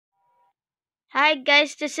Hi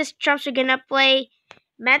guys, this is Trumps. We're gonna play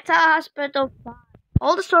Mental Hospital 5.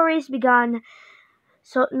 All the stories began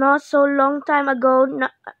not so long time ago,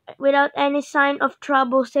 without any sign of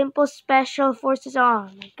trouble. Simple special forces. Oh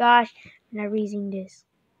my gosh, I'm not reading this.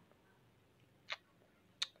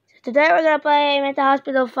 So today we're gonna play Mental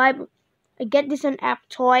Hospital 5. I get this on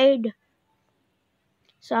Aptoid.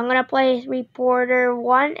 So I'm gonna play Reporter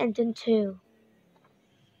 1 and then 2.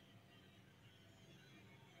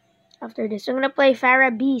 After this, I'm gonna play Farah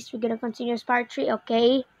Beast. We're gonna continue part 3,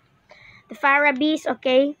 okay? The Farah Beast,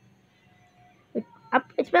 okay?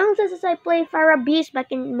 It's been since I played Farah Beast back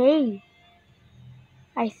in May.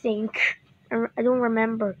 I think. I don't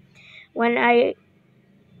remember. When my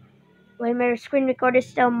screen recorder is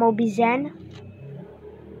still Moby Zen.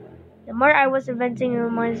 The more I was inventing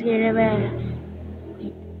reminds me of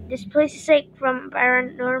this place is like from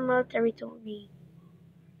paranormal territory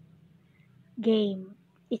game.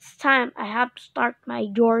 It's time. I have to start my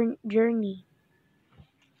journey.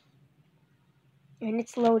 And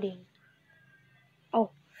it's loading.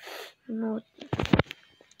 Oh, no.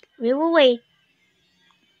 We will wait.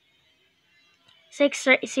 It's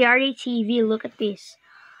like CRD TV. Look at this.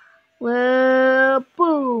 Whoa,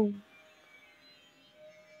 boom.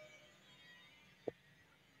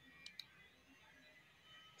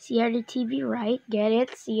 CRD TV, right? Get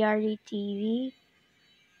it? CRD TV.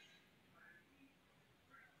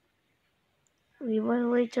 We will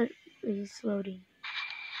wait till it's loading.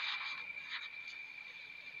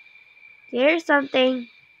 There's something.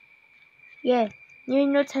 Yeah, new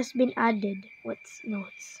notes has been added. What's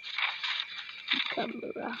notes?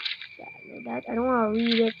 Camera. Yeah, that I don't want to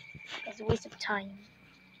read it. It's a waste of time.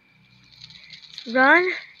 Run.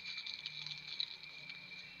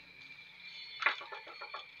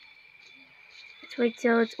 Let's wait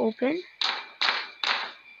till it's open.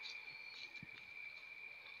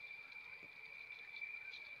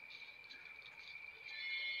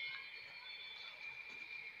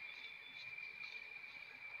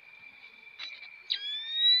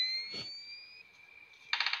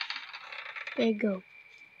 There you go.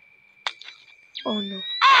 Oh no.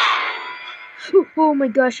 Oh my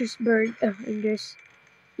gosh, there's bird. And there's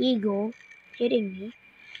eagle hitting me.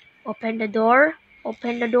 Open the door.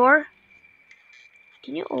 Open the door.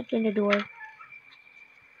 Can you open the door?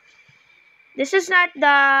 This is not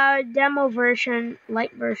the demo version,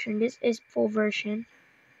 light version. This is full version.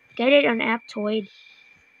 Get it on Aptoid.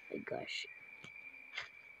 Oh my gosh.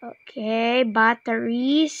 Okay,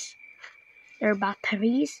 batteries. There are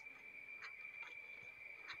batteries.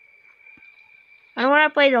 I don't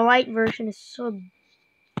want to play the light version. It's so.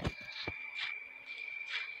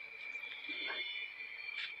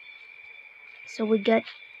 So we got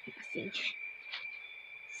nothing.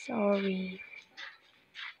 Sorry.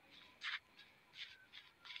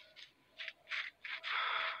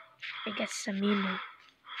 I got some emo.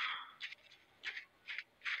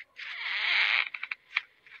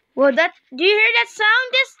 Well, do you hear that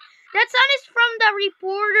sound? That sound is from the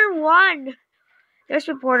Reporter 1. There's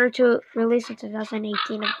Reporter 2 released in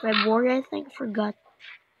 2018 of February, I think. I forgot.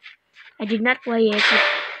 I did not play it.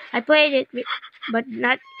 I played it, but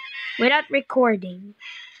not without recording.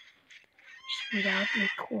 Just without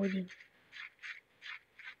recording.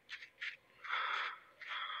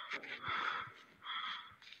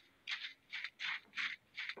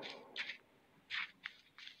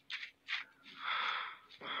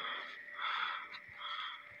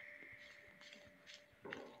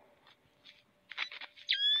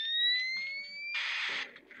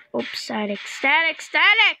 Oops, static.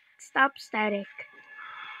 Stop static.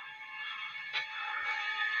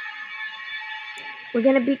 We're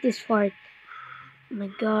gonna beat this part. Oh my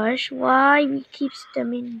gosh, why we keep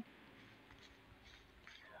stemming?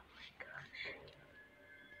 Oh my gosh.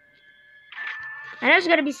 I know there's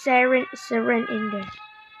gonna be siren in there.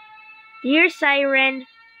 Dear Siren.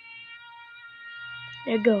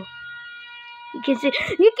 There you go. You can see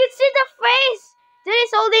the face! That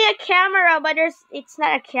is holding a camera, but it's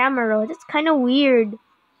not a camera. That's kind of weird.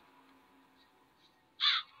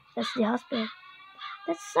 That's the hospital.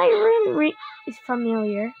 That siren is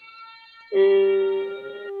familiar.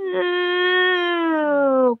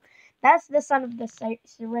 That's the sound of the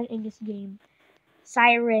siren in this game.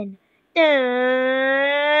 Siren.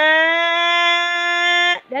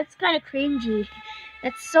 That's kind of cringy.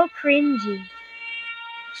 That's so cringy.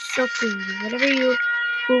 So cringy. Whatever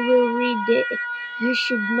who will read it, you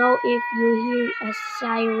should know if you hear a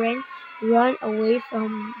siren, run away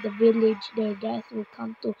from the village. The death will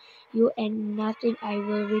come to you, and nothing, I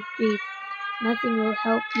will repeat, nothing will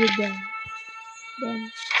help you then.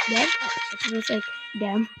 Then? It feels like,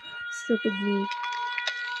 damn, stupid me.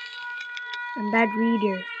 I'm a bad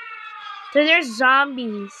reader. So there's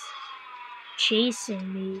zombies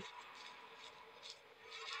chasing me.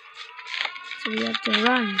 So we have to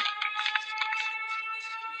run.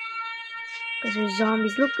 Because there's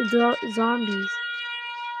zombies. Look at the zombies.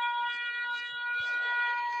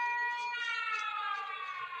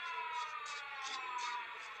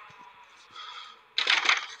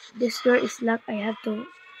 This door is locked. I have to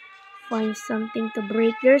find something to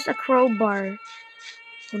break. There's a crowbar.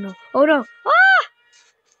 Oh no. Oh no. Ah!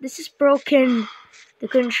 This is broken. The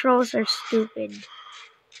controls are stupid.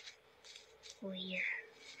 Oh, here.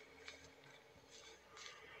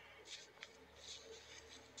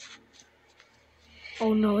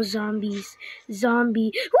 Oh no, zombies.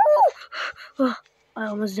 Zombie. Woo! Oh, I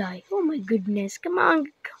almost died. Oh my goodness. Come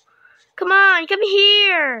on. Come on. Come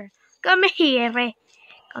here. Come here.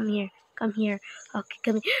 Come here. Come here. Okay,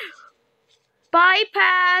 come here.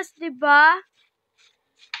 Bypass, diba?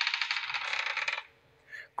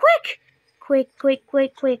 Quick! Quick, quick,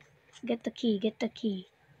 quick, quick. Get the key, get the key.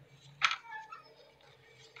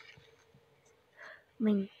 I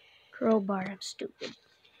mean, crowbar, I'm stupid.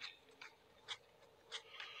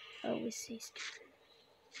 I always say stupid.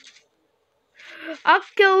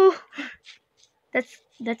 Uncle!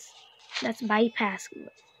 That's bypass.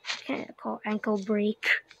 Can't call ankle break.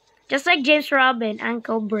 Just like James Robin,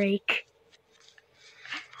 ankle break.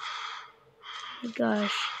 Oh my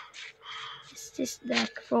gosh. Is this the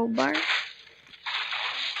crowbar?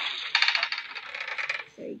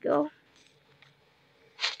 There you go.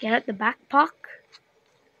 Get out the backpack.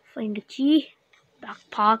 Find the key.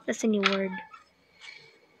 Backpack, that's a new word.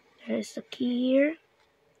 There's the key here.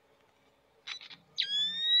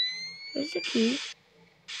 Where's the key?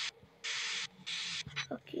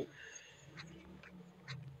 Okay.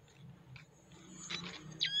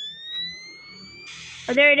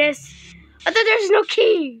 Oh, there it is. I thought there's no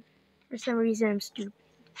key. For some reason, I'm stupid.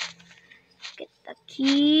 Get the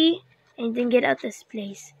key and then get out this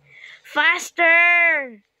place.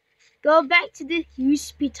 Faster! Go back to the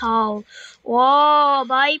hospital. Whoa,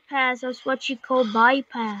 bypass. That's what you call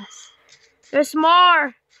bypass. There's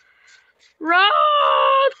more. Run!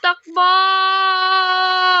 Takbo!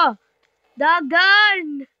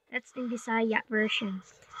 Dagan! That's in Bisaya version.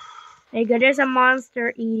 There you go. There's a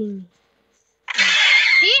monster eating me.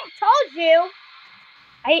 See, I told you.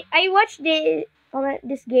 I watched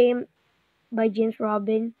this game by James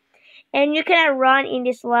Robin, and you cannot run in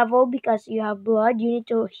this level because you have blood. You need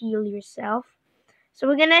to heal yourself. So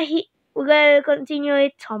we're gonna continue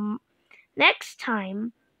it next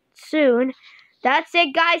time soon. That's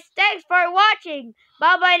it, guys. Thanks for watching.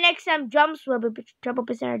 Bye bye. Next time, jumps will be jump up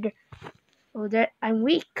inside. Oh, that I'm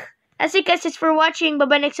weak. That's it, guys. Thanks for watching. Bye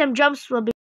bye. Next time, jumps will be.